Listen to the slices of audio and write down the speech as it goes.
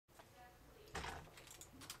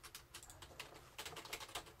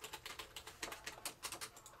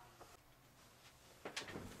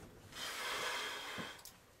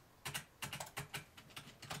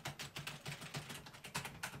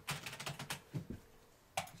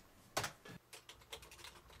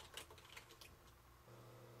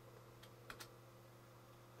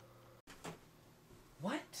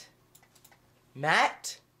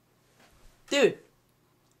Matt? Dude,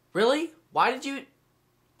 really? Why did you...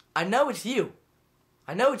 I know it's you.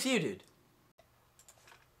 I know it's you, dude.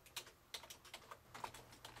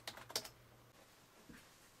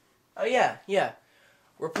 Oh yeah.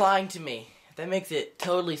 Replying to me. That makes it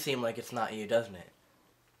totally seem like it's not you, doesn't it?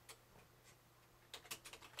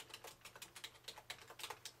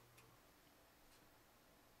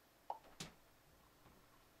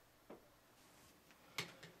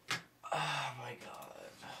 Oh my god.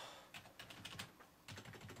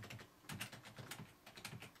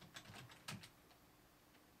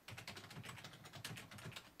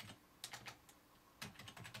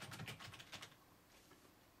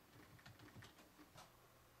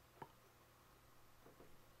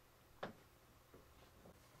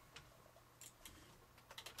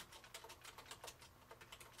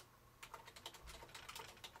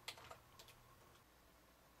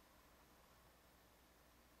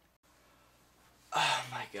 Oh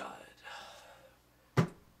my god.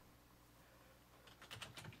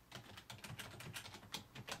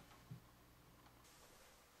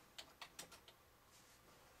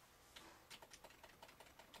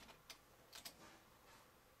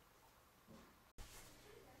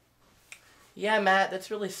 Yeah, Matt,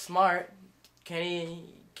 that's really smart.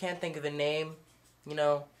 Can't think of a name. You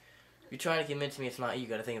know, you're trying to convince me it's not you. You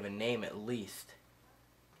gotta think of a name at least.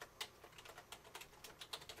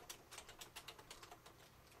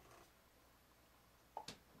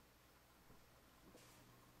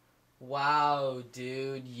 Wow,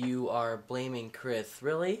 dude, you are blaming Chris.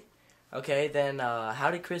 Really? Okay, then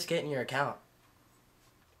how did Chris get in your account?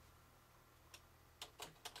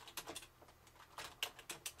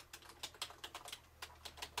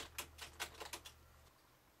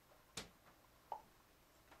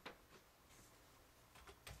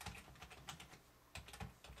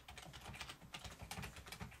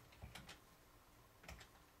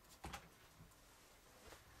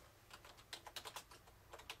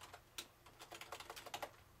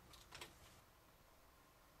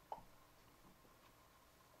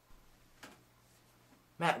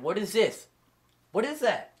 Matt, what is this? What is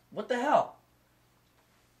that? What the hell?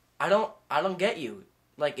 I don't get you.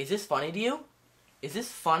 Like, is this funny to you? Is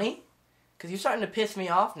this funny? Because you're starting to piss me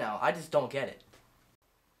off now. I just don't get it.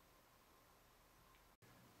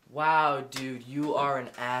 Wow, dude, you are an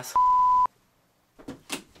ass.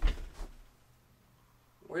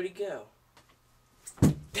 Where'd he go?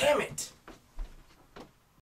 Damn it!